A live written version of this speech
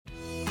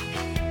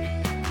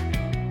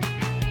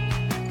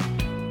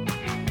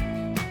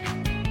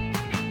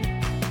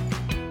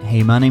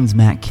Hey, my name's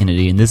Matt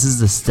Kennedy, and this is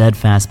the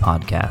Steadfast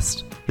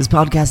Podcast. This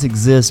podcast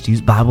exists to use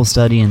Bible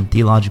study and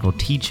theological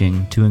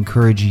teaching to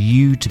encourage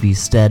you to be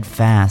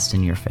steadfast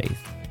in your faith.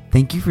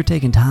 Thank you for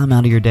taking time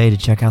out of your day to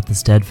check out the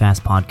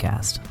Steadfast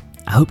Podcast.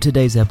 I hope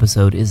today's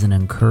episode is an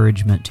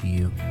encouragement to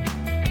you.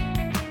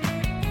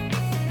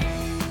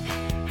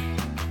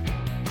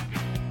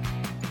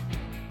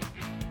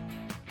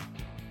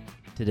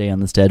 Today on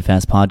the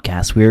Steadfast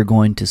Podcast, we are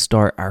going to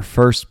start our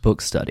first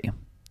book study.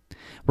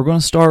 We're going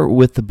to start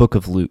with the book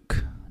of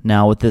Luke.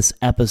 Now, with this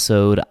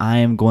episode, I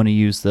am going to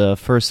use the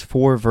first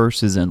 4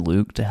 verses in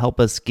Luke to help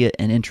us get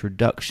an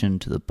introduction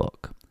to the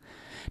book.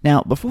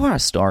 Now, before I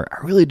start,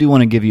 I really do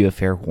want to give you a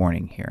fair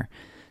warning here.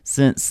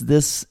 Since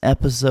this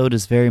episode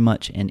is very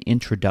much an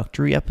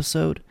introductory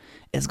episode,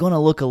 it's going to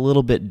look a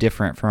little bit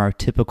different from our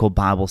typical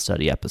Bible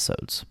study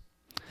episodes.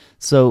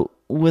 So,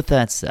 with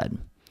that said,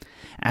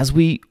 as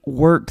we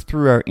work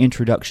through our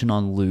introduction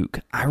on Luke,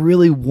 I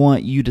really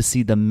want you to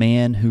see the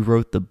man who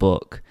wrote the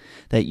book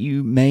that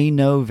you may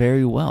know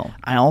very well.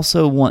 I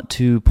also want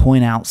to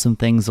point out some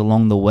things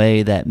along the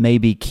way that may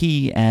be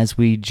key as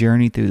we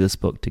journey through this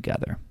book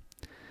together.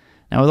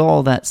 Now, with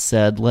all that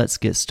said, let's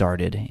get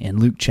started in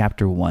Luke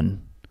chapter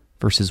 1,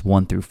 verses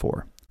 1 through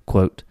 4.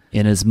 Quote,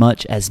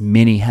 "Inasmuch as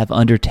many have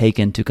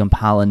undertaken to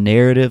compile a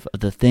narrative of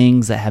the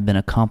things that have been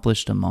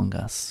accomplished among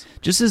us,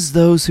 just as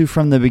those who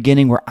from the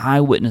beginning were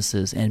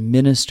eyewitnesses and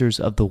ministers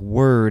of the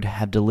word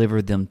have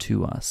delivered them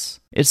to us.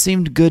 It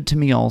seemed good to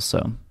me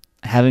also,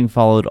 having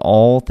followed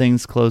all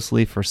things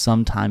closely for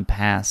some time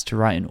past, to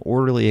write an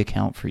orderly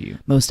account for you,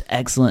 most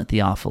excellent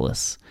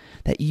Theophilus,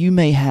 that you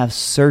may have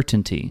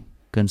certainty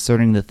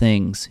concerning the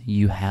things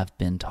you have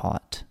been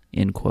taught."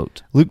 End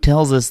quote. Luke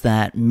tells us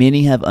that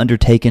many have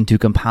undertaken to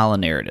compile a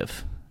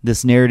narrative.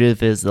 This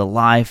narrative is the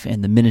life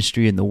and the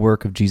ministry and the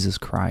work of Jesus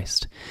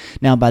Christ.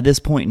 Now, by this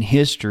point in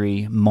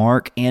history,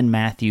 Mark and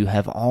Matthew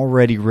have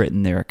already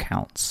written their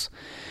accounts.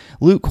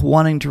 Luke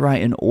wanting to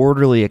write an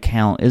orderly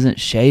account isn't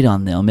shade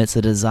on them, it's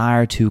a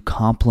desire to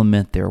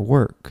complement their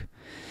work.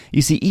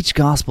 You see, each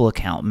gospel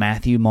account,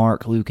 Matthew,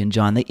 Mark, Luke, and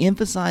John, they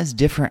emphasize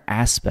different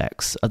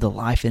aspects of the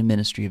life and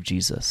ministry of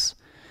Jesus.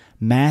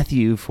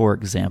 Matthew, for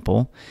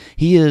example,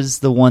 he is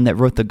the one that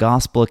wrote the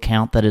gospel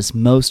account that is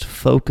most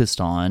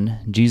focused on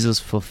Jesus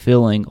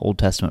fulfilling Old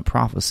Testament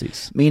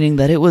prophecies, meaning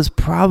that it was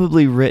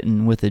probably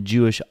written with a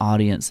Jewish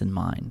audience in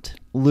mind.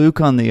 Luke,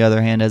 on the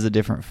other hand, has a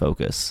different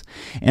focus.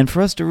 And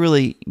for us to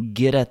really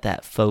get at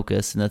that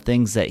focus and the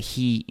things that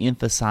he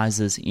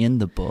emphasizes in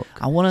the book,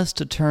 I want us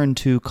to turn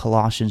to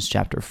Colossians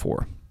chapter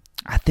 4.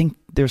 I think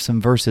there's some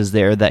verses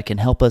there that can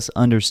help us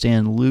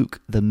understand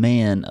Luke, the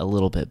man, a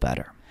little bit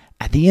better.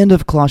 At the end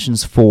of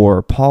Colossians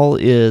 4, Paul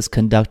is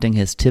conducting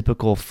his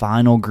typical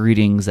final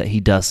greetings that he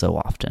does so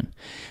often,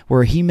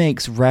 where he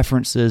makes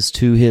references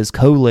to his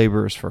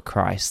co-laborers for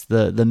Christ,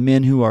 the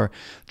men who are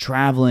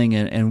traveling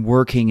and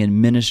working and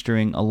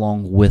ministering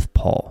along with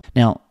Paul.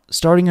 Now,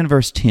 starting in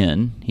verse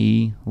 10,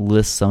 he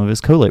lists some of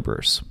his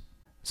co-laborers.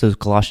 So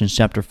Colossians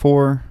chapter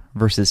 4,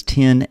 verses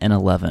 10 and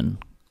 11.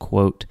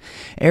 Quote,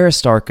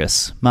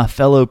 "Aristarchus, my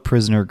fellow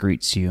prisoner,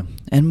 greets you,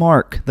 and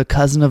Mark, the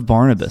cousin of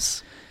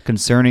Barnabas,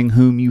 concerning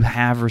whom you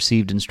have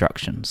received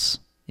instructions.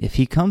 If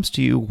he comes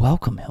to you,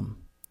 welcome him.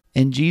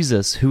 And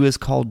Jesus, who is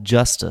called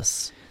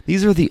Justus.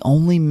 These are the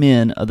only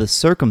men of the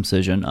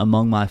circumcision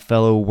among my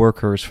fellow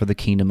workers for the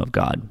kingdom of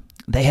God.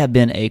 They have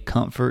been a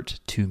comfort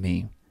to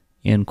me."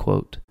 End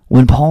quote.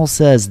 When Paul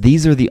says,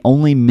 "These are the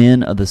only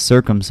men of the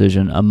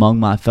circumcision among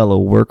my fellow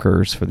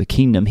workers for the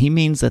kingdom," he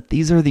means that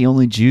these are the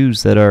only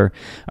Jews that are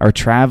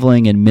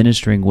traveling and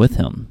ministering with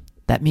him.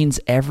 That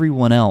means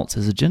everyone else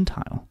is a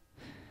Gentile.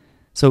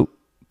 So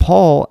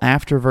Paul,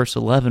 after verse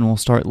 11, will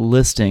start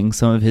listing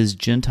some of his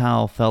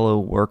Gentile fellow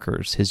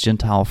workers, his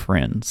Gentile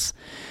friends.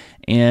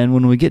 And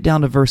when we get down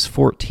to verse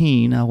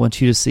 14, I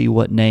want you to see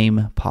what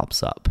name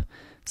pops up.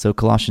 So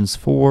Colossians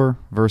 4,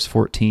 verse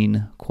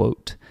 14,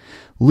 quote,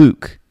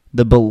 "Luke,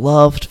 the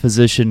beloved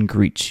physician,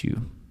 greets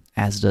you,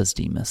 as does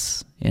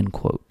Demas." End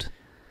quote.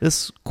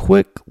 This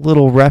quick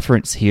little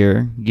reference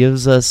here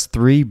gives us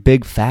 3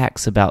 big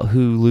facts about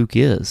who Luke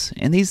is,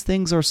 and these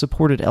things are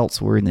supported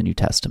elsewhere in the New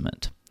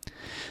Testament.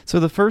 So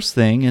the first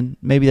thing, and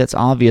maybe that's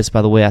obvious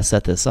by the way I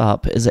set this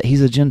up, is that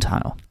he's a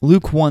Gentile.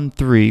 Luke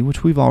 1:3,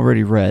 which we've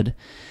already read,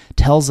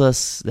 tells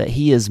us that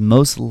he is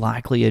most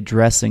likely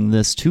addressing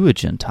this to a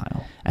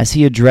Gentile, as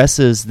he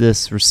addresses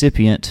this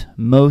recipient,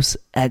 most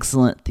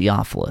excellent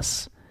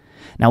Theophilus.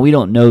 Now, we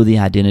don't know the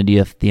identity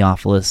of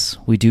Theophilus.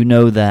 We do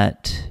know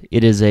that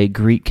it is a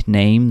Greek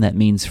name that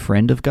means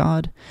friend of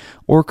God,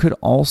 or could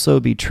also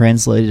be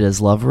translated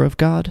as lover of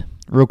God.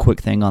 Real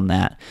quick thing on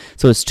that.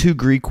 So it's 2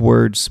 Greek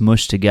words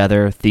smushed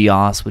together,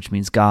 theos, which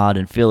means God,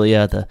 and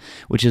philia,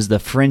 which is the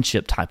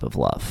friendship type of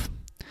love.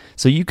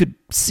 So you could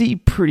see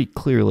pretty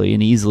clearly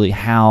and easily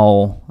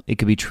how it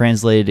could be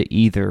translated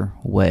either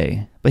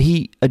way. But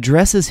he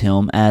addresses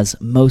him as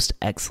most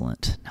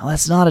excellent. Now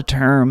that's not a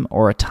term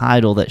or a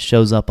title that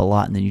shows up a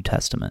lot in the New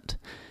Testament.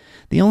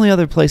 The only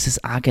other places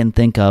I can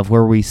think of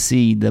where we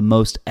see the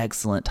most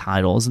excellent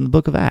title is in the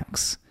book of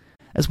Acts.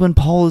 as when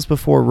Paul is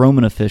before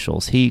Roman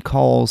officials, he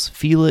calls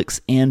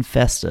Felix and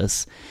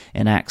Festus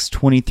in Acts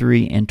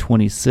 23 and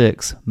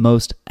 26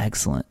 most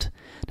excellent.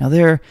 Now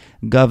they're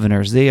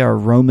governors, they are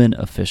Roman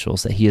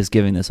officials that he is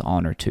giving this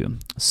honor to.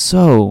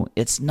 So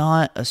it's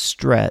not a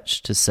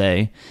stretch to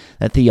say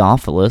that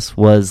Theophilus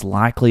was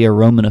likely a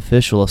Roman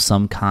official of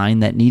some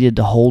kind that needed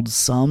to hold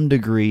some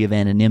degree of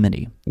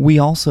anonymity. We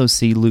also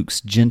see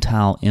Luke's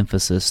Gentile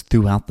emphasis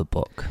throughout the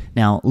book.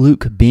 Now,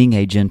 Luke being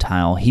a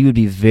Gentile, he would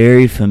be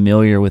very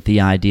familiar with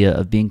the idea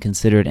of being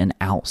considered an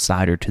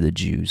outsider to the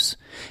Jews,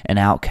 an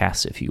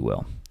outcast, if you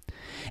will.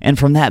 And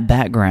from that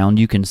background,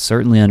 you can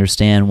certainly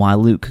understand why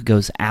Luke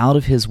goes out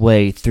of his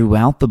way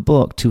throughout the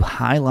book to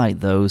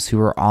highlight those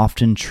who are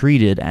often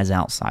treated as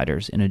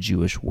outsiders in a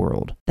Jewish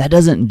world. That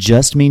doesn't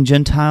just mean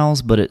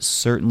Gentiles, but it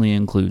certainly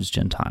includes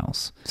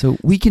Gentiles. So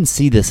we can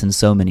see this in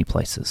so many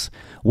places.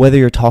 Whether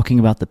you're talking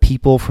about the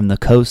people from the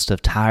coast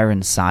of Tyre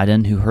and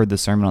Sidon who heard the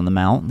Sermon on the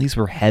Mount, these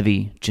were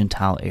heavy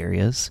Gentile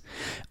areas,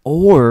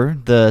 or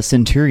the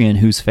centurion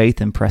whose faith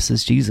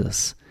impresses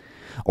Jesus.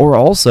 Or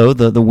also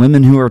the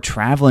women who are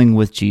traveling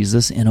with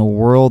Jesus in a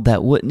world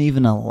that wouldn't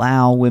even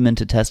allow women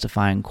to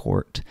testify in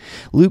court.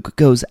 Luke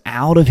goes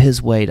out of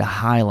his way to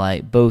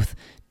highlight both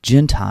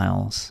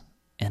Gentiles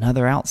and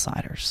other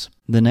outsiders.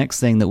 The next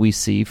thing that we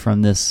see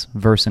from this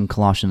verse in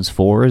Colossians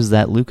 4 is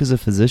that Luke is a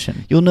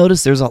physician. You'll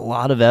notice there's a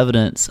lot of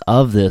evidence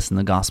of this in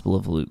the Gospel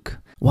of Luke.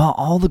 While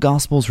all the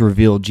Gospels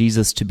reveal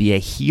Jesus to be a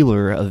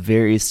healer of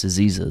various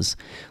diseases,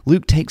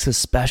 Luke takes a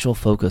special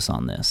focus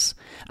on this.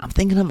 I'm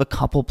thinking of a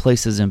couple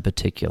places in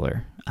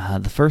particular.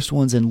 The first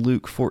one's in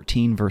Luke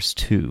 14, verse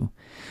 2.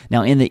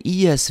 Now, in the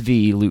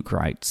ESV, Luke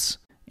writes,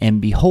 "And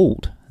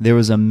behold, there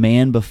was a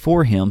man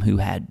before him who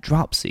had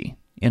dropsy,"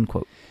 end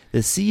quote.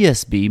 The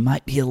CSB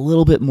might be a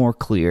little bit more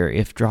clear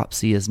if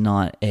dropsy is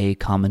not a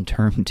common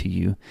term to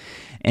you,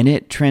 and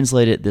it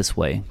translated this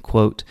way,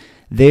 quote,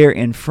 "There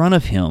in front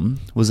of him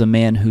was a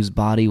man whose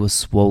body was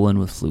swollen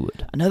with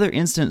fluid." Another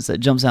instance that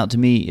jumps out to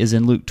me is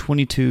in Luke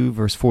 22,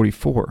 verse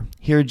 44.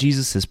 Here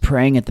Jesus is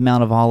praying at the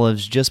Mount of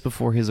Olives just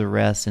before his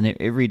arrest, and it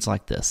reads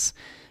like this,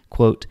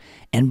 quote,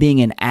 "And being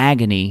in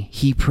agony,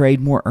 he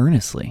prayed more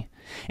earnestly,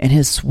 and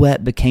his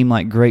sweat became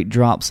like great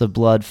drops of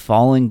blood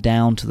falling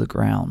down to the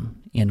ground,"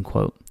 end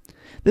quote.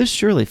 This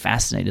surely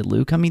fascinated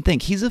Luke. I mean,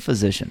 think, he's a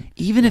physician.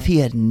 Even if he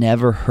had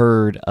never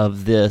heard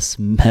of this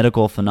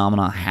medical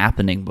phenomenon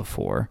happening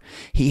before,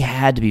 he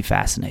had to be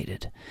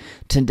fascinated.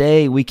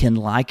 Today, we can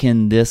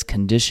liken this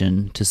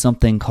condition to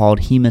something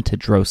called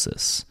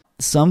hematidrosis.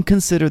 Some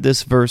consider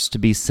this verse to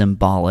be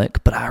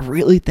symbolic, but I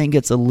really think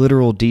it's a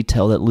literal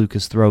detail that Luke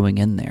is throwing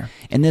in there.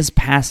 In this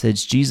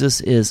passage,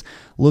 Jesus is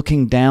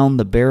looking down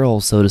the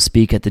barrel, so to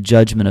speak, at the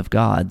judgment of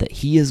God that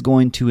he is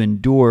going to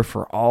endure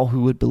for all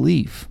who would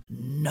believe.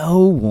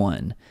 No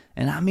one,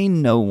 and I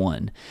mean no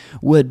one,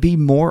 would be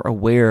more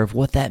aware of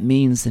what that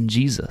means than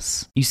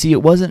Jesus. You see,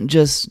 it wasn't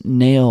just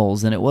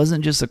nails and it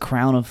wasn't just a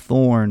crown of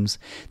thorns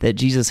that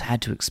Jesus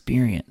had to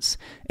experience.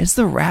 It's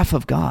the wrath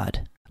of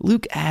God.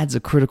 Luke adds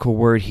a critical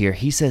word here.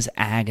 He says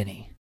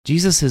agony.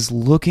 Jesus is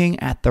looking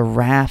at the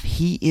wrath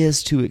he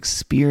is to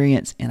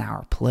experience in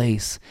our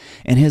place,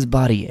 and his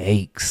body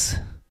aches.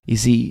 You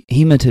see,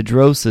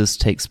 hematidrosis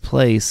takes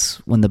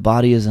place when the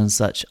body is in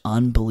such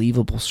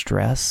unbelievable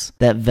stress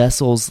that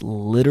vessels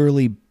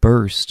literally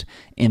burst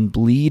and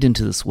bleed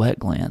into the sweat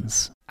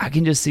glands. I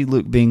can just see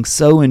Luke being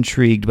so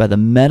intrigued by the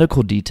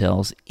medical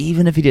details,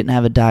 even if he didn't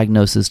have a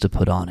diagnosis to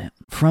put on it.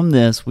 From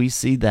this, we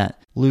see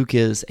that Luke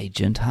is a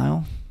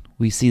Gentile.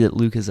 We see that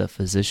Luke is a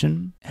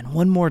physician. And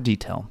one more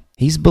detail.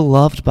 He's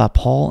beloved by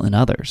Paul and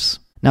others.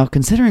 Now,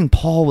 considering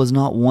Paul was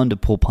not one to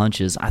pull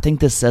punches, I think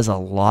this says a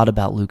lot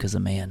about Luke as a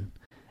man.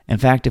 In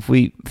fact, if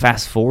we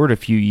fast forward a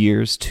few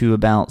years to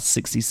about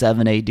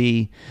 67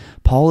 AD,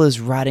 Paul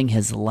is writing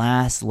his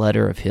last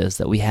letter of his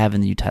that we have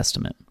in the New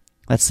Testament.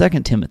 That's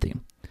 2 Timothy.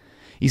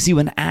 You see,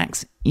 when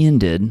Acts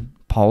ended,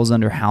 Paul was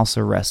under house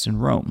arrest in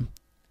Rome.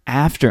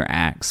 After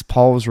Acts,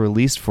 Paul was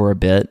released for a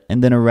bit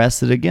and then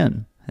arrested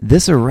again.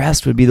 This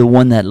arrest would be the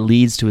one that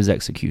leads to his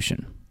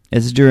execution.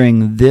 It's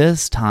during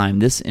this time,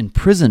 this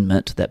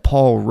imprisonment, that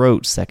Paul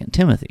wrote 2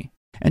 Timothy.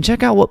 And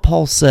check out what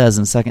Paul says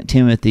in 2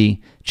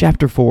 Timothy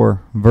chapter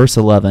 4, verse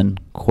 11,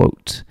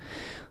 quote,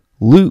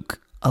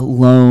 "Luke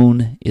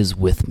alone is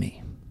with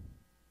me,"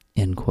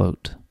 end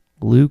quote.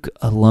 Luke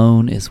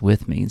alone is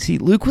with me. See,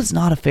 Luke was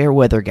not a fair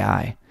weather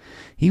guy.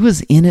 He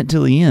was in it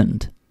till the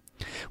end.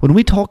 When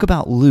we talk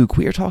about Luke,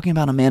 we are talking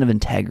about a man of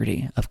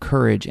integrity, of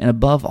courage, and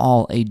above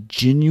all, a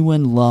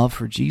genuine love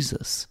for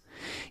Jesus.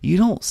 You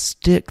don't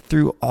stick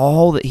through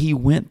all that he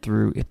went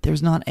through if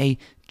there's not a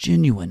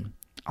genuine,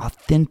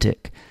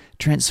 authentic,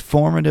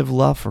 transformative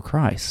love for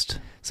Christ.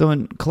 So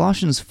in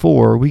Colossians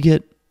 4, we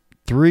get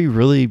 3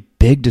 really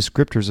big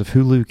descriptors of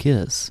who Luke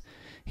is.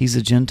 He's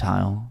a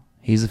Gentile,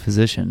 he's a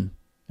physician,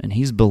 and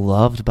he's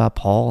beloved by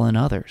Paul and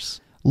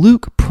others.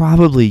 Luke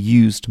probably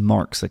used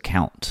Mark's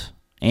account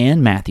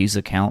and Matthew's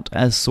account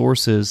as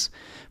sources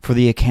for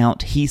the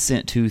account he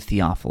sent to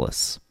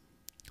Theophilus.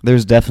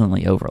 There's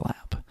definitely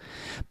overlap.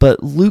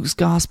 But Luke's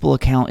gospel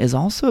account is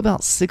also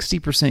about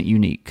 60%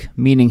 unique,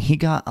 meaning he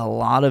got a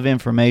lot of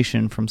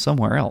information from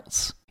somewhere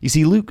else. You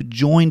see, Luke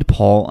joined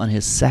Paul on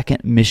his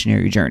second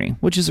missionary journey,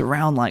 which is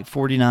around like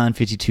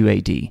 49-52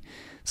 AD.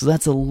 So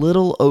that's a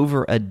little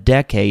over a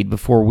decade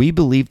before we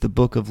believe the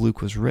book of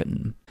Luke was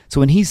written. So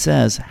when he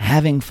says,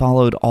 having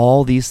followed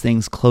all these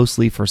things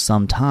closely for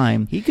some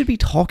time, he could be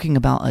talking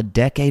about a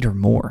decade or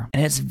more.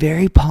 And it's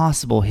very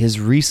possible his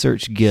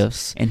research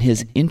gifts and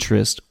his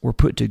interest were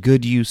put to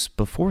good use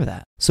before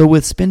that. So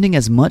with spending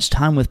as much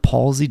time with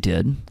Paul as he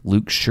did,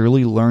 Luke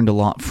surely learned a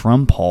lot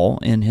from Paul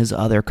and his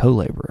other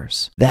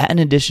co-laborers. That, in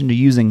addition to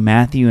using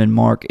Matthew and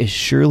Mark, is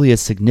surely a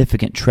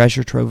significant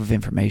treasure trove of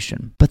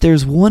information. But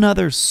there's one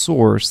other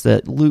source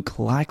that Luke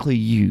likely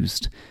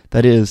used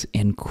that is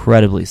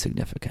incredibly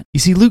significant. You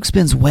see, Luke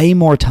spends way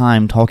more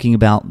time talking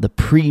about the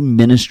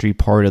pre-ministry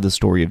part of the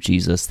story of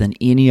Jesus than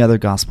any other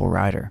gospel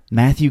writer.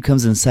 Matthew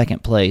comes in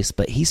second place,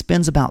 but he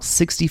spends about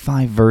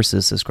 65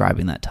 verses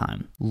describing that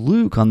time.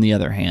 Luke, on the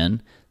other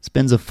hand,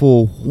 spends a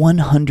full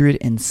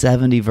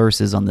 170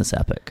 verses on this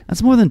epic.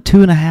 That's more than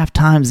 2.5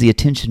 times the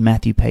attention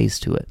Matthew pays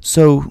to it.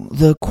 So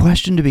the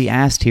question to be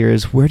asked here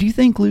is, where do you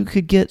think Luke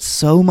could get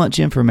so much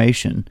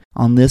information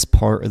on this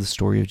part of the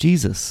story of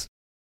Jesus?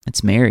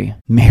 It's Mary.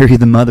 Mary,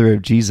 the mother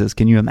of Jesus.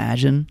 Can you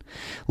imagine?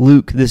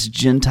 Luke, this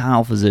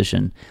Gentile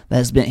physician that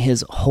has spent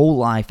his whole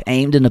life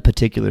aimed in a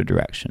particular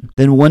direction.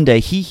 Then one day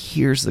he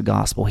hears the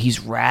gospel.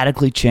 He's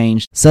radically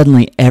changed.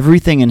 Suddenly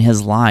everything in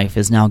his life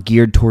is now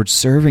geared towards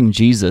serving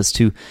Jesus,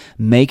 to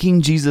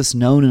making Jesus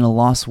known in a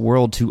lost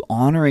world, to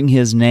honoring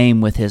his name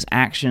with his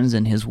actions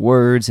and his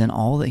words and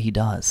all that he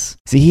does.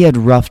 See, he had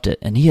roughed it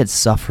and he had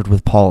suffered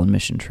with Paul on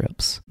mission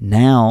trips.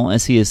 Now,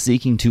 as he is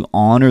seeking to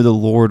honor the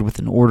Lord with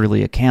an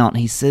orderly account,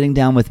 he's sitting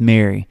down with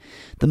Mary,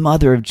 the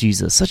mother of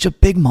Jesus. Such a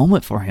big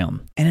moment for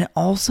him. And it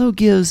also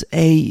gives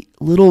a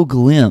little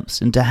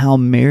glimpse into how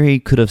Mary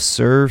could have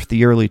served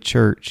the early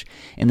church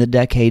in the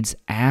decades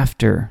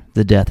after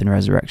the death and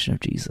resurrection of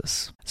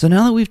Jesus. So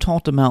now that we've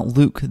talked about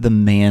Luke the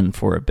man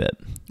for a bit,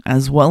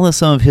 as well as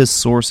some of his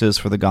sources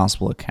for the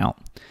gospel account,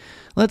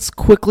 let's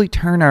quickly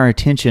turn our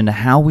attention to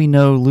how we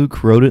know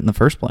Luke wrote it in the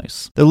first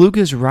place. Though Luke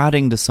is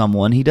writing to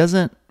someone, he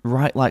doesn't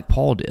write like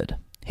Paul did.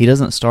 He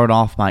doesn't start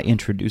off by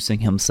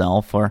introducing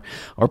himself or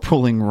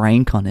pulling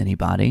rank on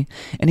anybody.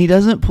 And he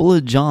doesn't pull a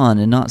John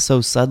and not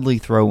so subtly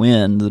throw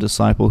in the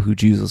disciple who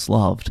Jesus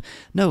loved.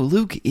 No,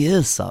 Luke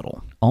is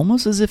subtle,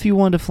 almost as if he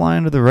wanted to fly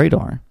under the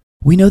radar.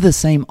 We know the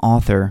same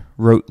author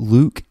wrote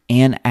Luke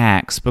and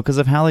Acts because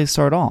of how they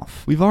start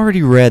off. We've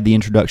already read the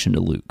introduction to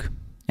Luke.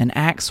 And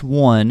Acts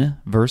 1,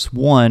 verse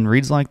 1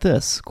 reads like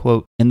this,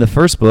 quote, "In the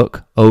first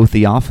book, O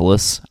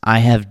Theophilus, I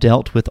have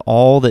dealt with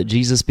all that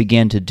Jesus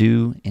began to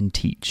do and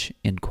teach,"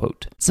 end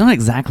quote. It's not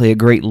exactly a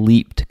great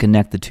leap to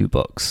connect the two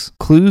books.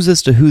 Clues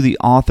as to who the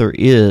author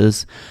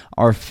is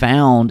are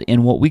found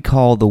in what we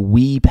call the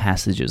we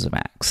passages of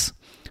Acts.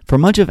 For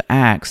much of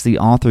Acts, the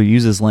author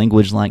uses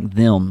language like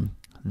them,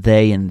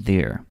 they, and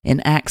their. In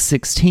Acts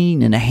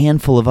 16 and a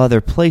handful of other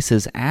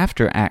places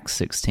after Acts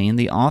 16,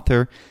 the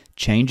author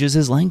changes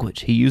his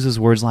language. He uses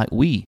words like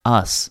we,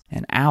 us,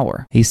 and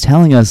our. He's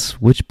telling us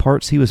which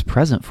parts he was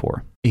present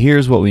for.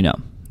 Here's what we know.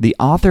 The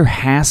author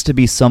has to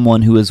be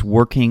someone who is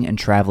working and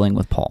traveling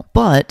with Paul.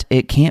 But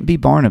it can't be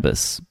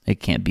Barnabas. It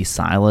can't be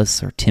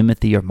Silas or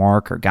Timothy or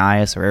Mark or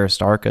Gaius or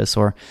Aristarchus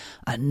or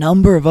a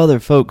number of other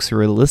folks who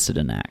are listed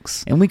in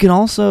Acts. And we can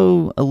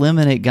also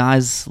eliminate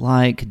guys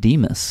like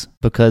Demas,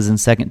 because in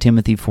 2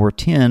 Timothy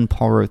 4:10,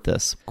 Paul wrote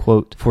this,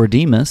 quote, "For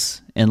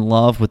Demas, in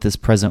love with this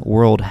present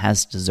world,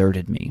 has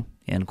deserted me,"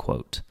 end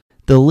quote.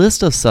 The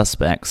list of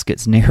suspects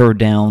gets narrowed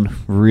down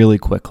really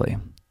quickly.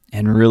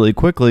 And really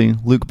quickly,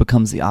 Luke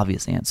becomes the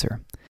obvious answer.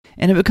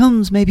 And it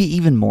becomes maybe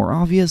even more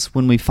obvious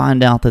when we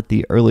find out that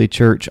the early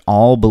church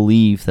all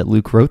believe that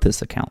Luke wrote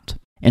this account.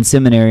 In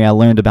seminary, I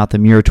learned about the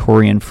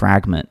Muratorian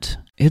Fragment.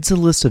 It's a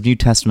list of New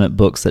Testament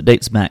books that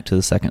dates back to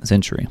the 2nd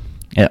century.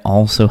 It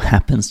also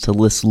happens to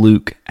list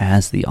Luke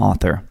as the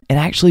author. It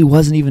actually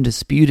wasn't even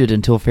disputed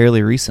until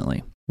fairly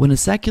recently. When a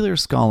secular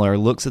scholar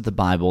looks at the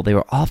Bible, they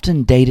will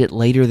often date it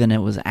later than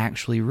it was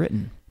actually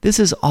written. This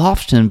is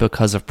often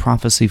because of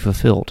prophecy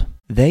fulfilled.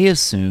 They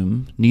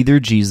assume neither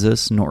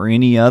Jesus nor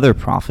any other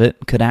prophet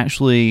could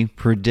actually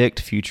predict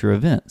future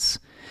events.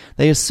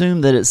 They assume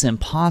that it's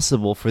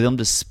impossible for them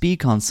to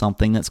speak on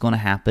something that's going to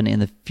happen in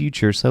the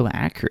future so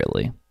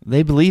accurately.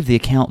 They believe the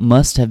account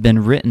must have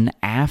been written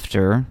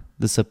after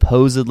the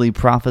supposedly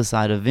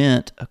prophesied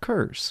event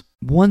occurs.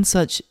 One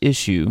such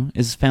issue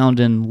is found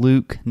in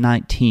Luke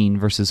 19,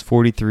 verses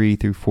 43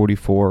 through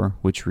 44,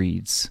 which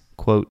reads,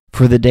 quote,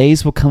 "For the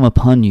days will come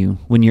upon you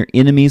when your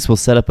enemies will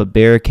set up a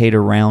barricade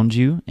around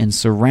you and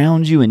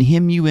surround you and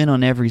hem you in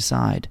on every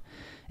side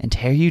and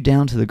tear you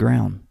down to the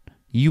ground,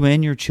 you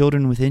and your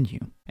children within you.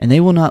 And they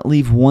will not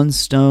leave one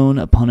stone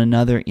upon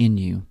another in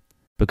you,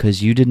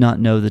 because you did not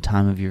know the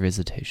time of your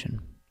visitation."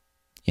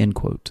 End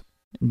quote.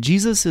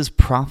 Jesus is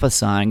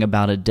prophesying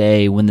about a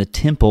day when the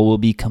temple will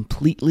be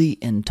completely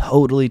and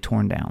totally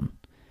torn down.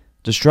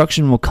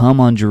 Destruction will come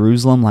on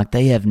Jerusalem like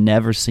they have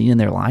never seen in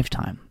their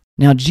lifetime.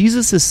 Now,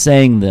 Jesus is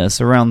saying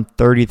this around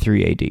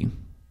 33 AD.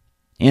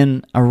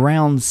 In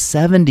around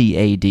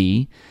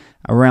 70 AD,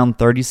 around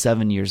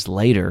 37 years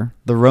later,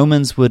 the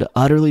Romans would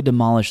utterly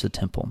demolish the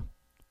temple,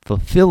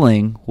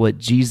 fulfilling what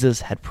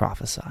Jesus had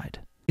prophesied.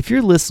 If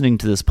you're listening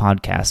to this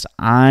podcast,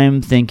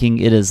 I'm thinking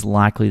it is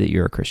likely that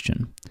you're a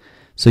Christian.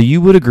 So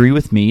you would agree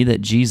with me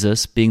that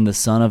Jesus, being the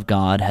Son of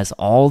God, has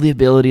all the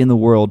ability in the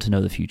world to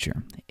know the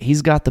future.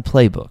 He's got the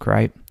playbook,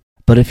 right?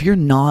 But if you're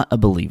not a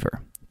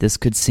believer, this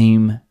could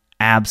seem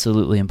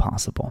absolutely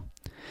impossible,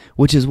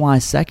 which is why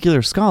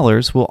secular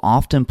scholars will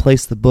often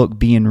place the book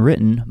being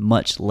written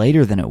much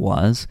later than it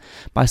was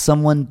by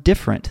someone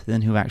different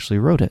than who actually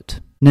wrote it.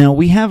 Now,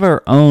 we have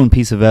our own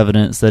piece of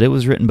evidence that it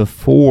was written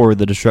before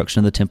the destruction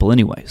of the temple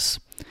anyways.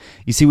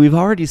 You see, we've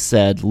already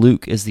said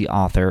Luke is the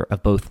author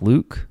of both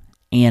Luke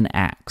and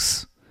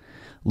Acts.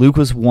 Luke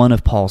was one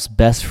of Paul's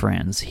best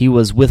friends. He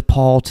was with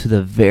Paul to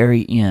the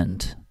very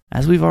end,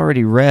 as we've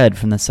already read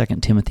from the 2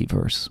 Timothy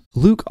verse.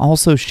 Luke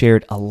also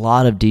shared a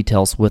lot of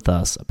details with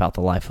us about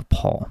the life of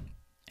Paul,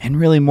 and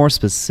really more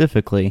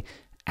specifically,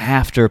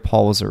 after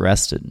Paul was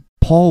arrested.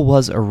 Paul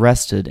was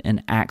arrested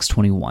in Acts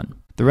 21.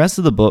 The rest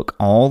of the book,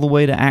 all the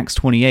way to Acts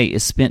 28,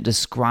 is spent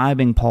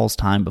describing Paul's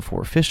time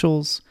before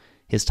officials,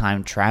 his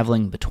time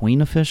traveling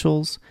between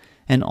officials,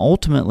 and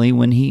ultimately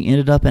when he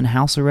ended up in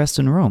house arrest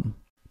in Rome.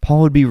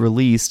 Paul would be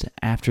released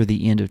after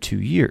the end of 2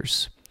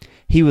 years.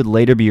 He would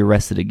later be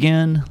arrested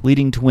again,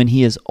 leading to when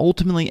he is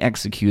ultimately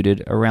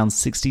executed around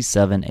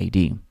 67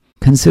 AD.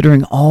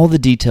 Considering all the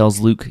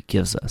details Luke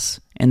gives us,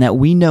 and that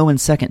we know in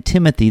 2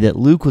 Timothy that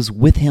Luke was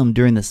with him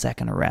during the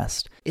second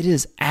arrest, it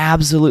is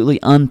absolutely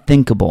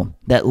unthinkable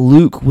that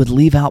Luke would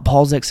leave out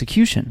Paul's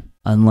execution,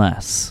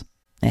 unless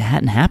it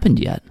hadn't happened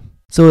yet.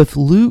 So if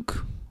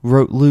Luke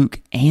wrote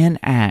Luke and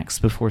Acts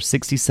before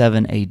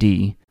 67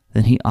 AD,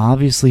 then he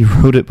obviously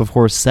wrote it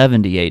before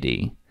 70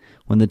 AD,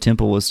 when the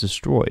temple was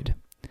destroyed.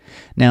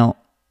 Now,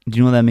 do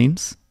you know what that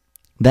means?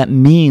 That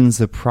means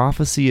the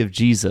prophecy of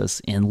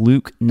Jesus in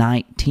Luke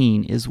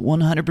 19 is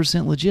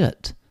 100%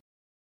 legit.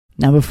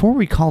 Now, before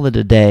we call it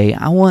a day,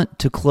 I want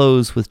to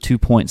close with 2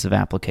 points of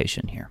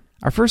application here.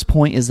 Our first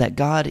point is that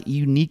God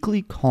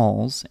uniquely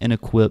calls and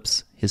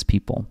equips his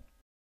people.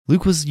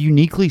 Luke was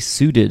uniquely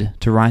suited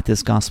to write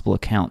this gospel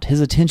account.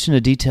 His attention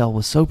to detail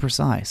was so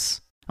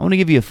precise. I want to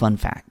give you a fun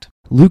fact.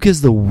 Luke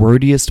is the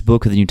wordiest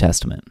book of the New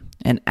Testament,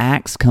 and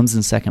Acts comes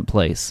in second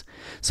place.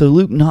 So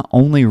Luke not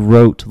only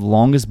wrote the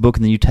longest book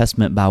in the New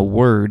Testament by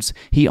words,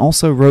 he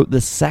also wrote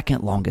the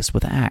second longest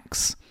with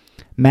Acts.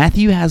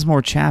 Matthew has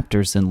more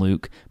chapters than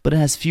Luke, but it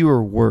has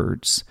fewer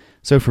words.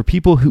 So for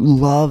people who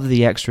love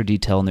the extra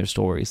detail in their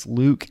stories,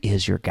 Luke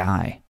is your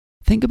guy.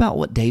 Think about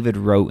what David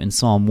wrote in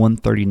Psalm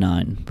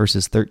 139,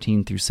 verses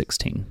 13 through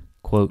 16.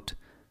 Quote,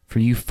 "For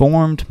you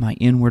formed my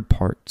inward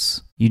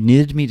parts. You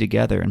knitted me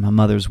together in my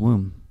mother's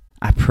womb.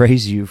 I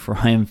praise you, for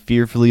I am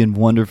fearfully and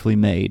wonderfully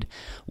made.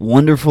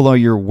 Wonderful are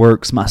your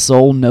works. My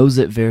soul knows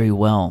it very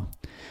well.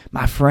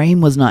 My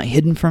frame was not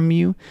hidden from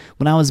you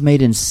when I was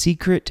made in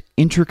secret,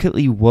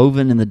 intricately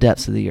woven in the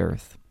depths of the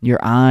earth. Your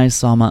eyes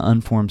saw my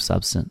unformed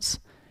substance.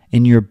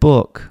 In your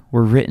book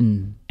were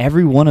written,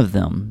 every one of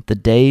them, the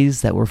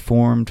days that were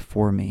formed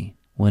for me,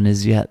 when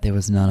as yet there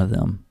was none of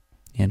them."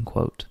 End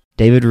quote.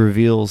 David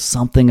reveals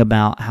something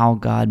about how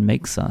God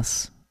makes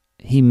us.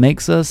 He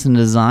makes us and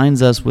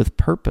designs us with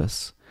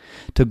purpose,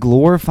 to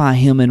glorify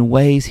him in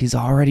ways he's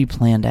already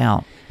planned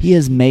out. He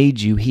has made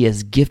you, he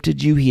has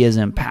gifted you, he has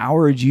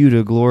empowered you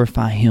to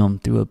glorify him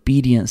through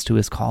obedience to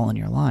his call in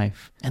your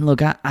life. And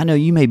look, I know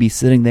you may be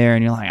sitting there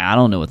and you're like, I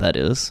don't know what that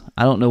is.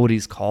 I don't know what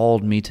he's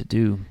called me to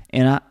do.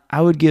 And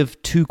I would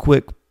give 2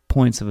 quick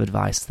points of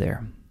advice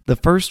there. The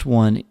first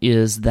one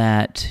is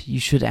that you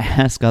should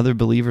ask other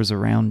believers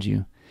around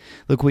you.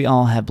 Look, we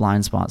all have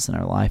blind spots in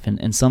our life,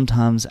 and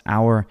sometimes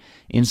our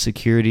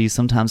insecurities,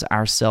 sometimes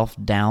our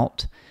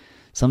self-doubt,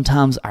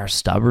 sometimes our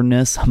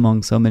stubbornness,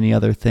 among so many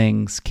other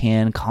things,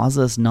 can cause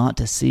us not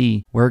to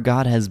see where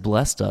God has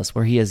blessed us,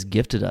 where he has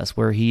gifted us,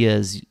 where he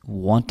is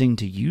wanting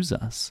to use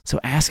us. So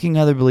asking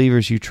other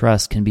believers you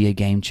trust can be a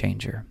game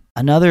changer.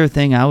 Another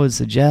thing I would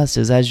suggest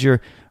is as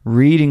you're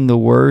reading the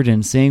Word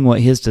and seeing what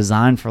his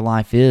design for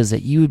life is,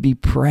 that you would be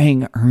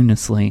praying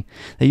earnestly,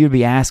 that you would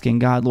be asking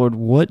God, Lord,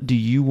 what do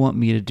you want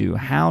me to do?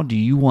 How do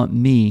you want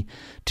me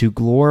to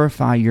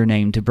glorify your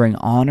name, to bring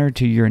honor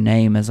to your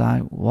name as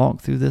I walk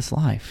through this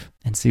life,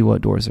 and see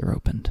what doors are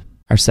opened?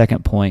 Our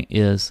second point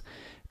is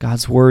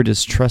God's Word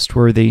is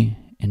trustworthy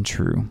and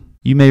true.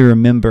 You may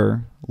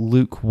remember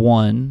Luke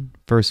 1,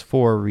 verse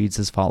 4 reads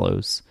as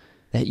follows,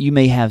 that you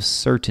may have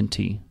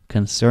certainty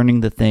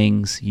concerning the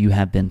things you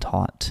have been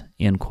taught,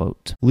 end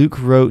quote.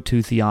 Luke wrote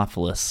to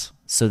Theophilus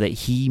so that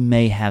he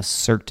may have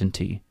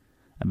certainty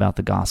about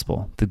the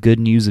gospel, the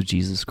good news of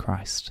Jesus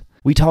Christ.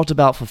 We talked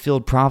about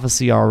fulfilled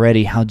prophecy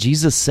already, how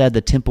Jesus said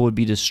the temple would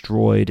be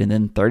destroyed, and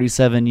then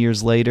 37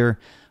 years later,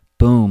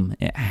 boom,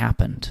 it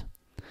happened.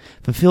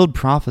 Fulfilled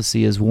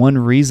prophecy is one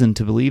reason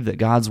to believe that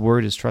God's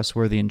word is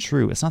trustworthy and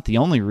true. It's not the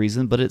only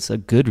reason, but it's a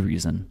good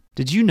reason.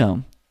 Did you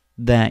know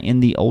that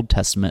in the Old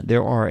Testament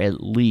there are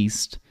at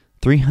least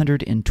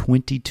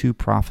 322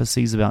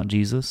 prophecies about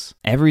Jesus.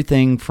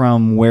 Everything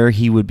from where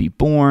he would be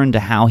born to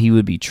how he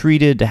would be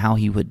treated to how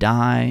he would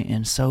die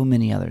and so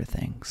many other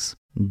things.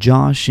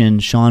 Josh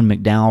and Sean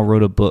McDowell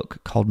wrote a book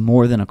called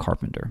More Than a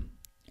Carpenter.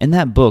 In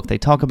that book, they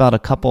talk about a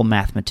couple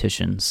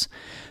mathematicians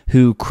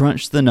who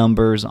crunched the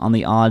numbers on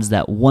the odds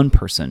that one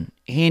person,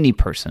 any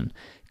person,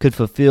 could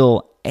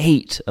fulfill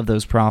 8 of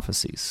those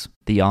prophecies.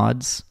 The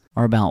odds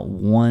are about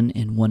 1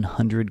 in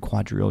 100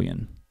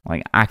 quadrillion.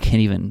 Like, I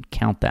can't even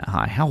count that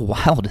high. How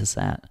wild is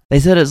that? They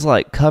said it's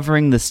like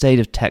covering the state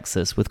of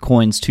Texas with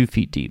coins 2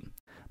 feet deep,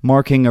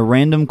 marking a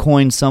random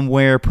coin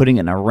somewhere, putting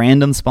it in a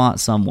random spot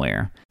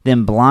somewhere,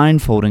 then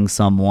blindfolding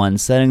someone,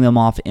 setting them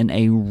off in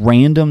a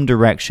random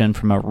direction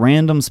from a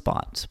random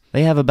spot.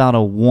 They have about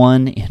a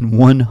 1 in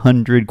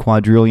 100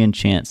 quadrillion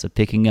chance of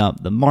picking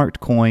up the marked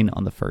coin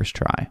on the first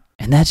try.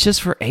 And that's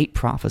just for 8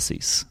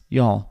 prophecies.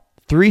 Y'all,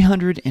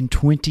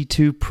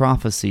 322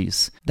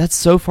 prophecies. That's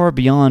so far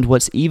beyond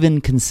what's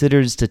even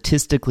considered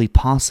statistically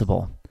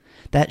possible.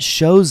 That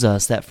shows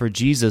us that for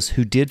Jesus,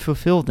 who did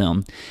fulfill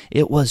them,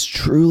 it was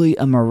truly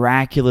a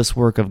miraculous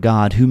work of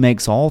God who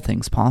makes all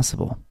things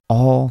possible.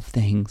 All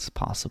things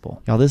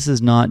possible. Y'all, this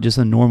is not just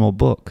a normal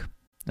book.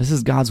 This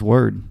is God's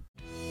Word.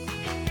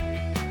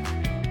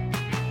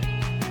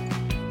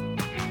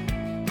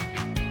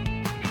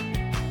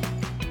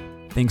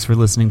 Thanks for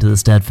listening to the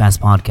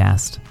Steadfast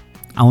Podcast.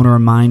 I want to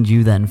remind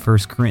you that in 1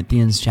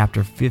 Corinthians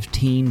chapter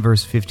 15,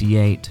 verse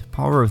 58,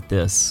 Paul wrote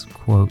this,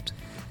 quote,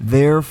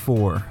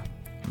 "Therefore,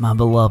 my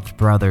beloved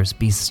brothers,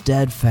 be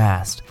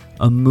steadfast,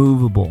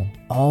 immovable,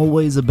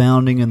 always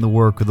abounding in the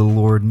work of the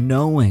Lord,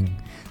 knowing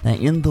that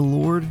in the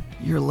Lord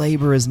your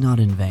labor is not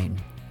in vain."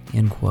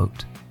 End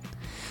quote.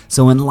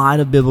 So in light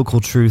of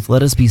biblical truth,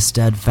 let us be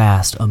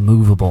steadfast,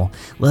 immovable.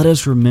 Let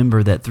us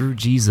remember that through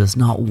Jesus,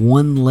 not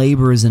one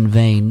labor is in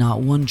vain,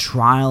 not one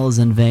trial is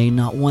in vain,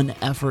 not one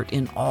effort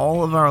in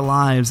all of our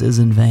lives is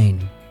in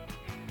vain.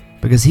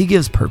 Because He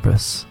gives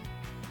purpose,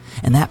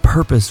 and that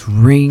purpose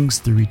rings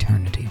through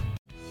eternity.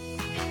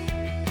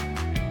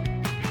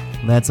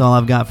 That's all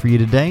I've got for you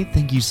today.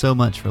 Thank you so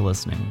much for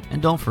listening.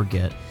 And don't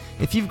forget,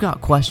 if you've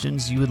got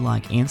questions you would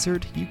like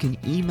answered, you can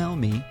email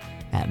me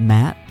at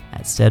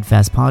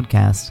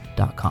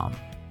matt@steadfastpodcast.com.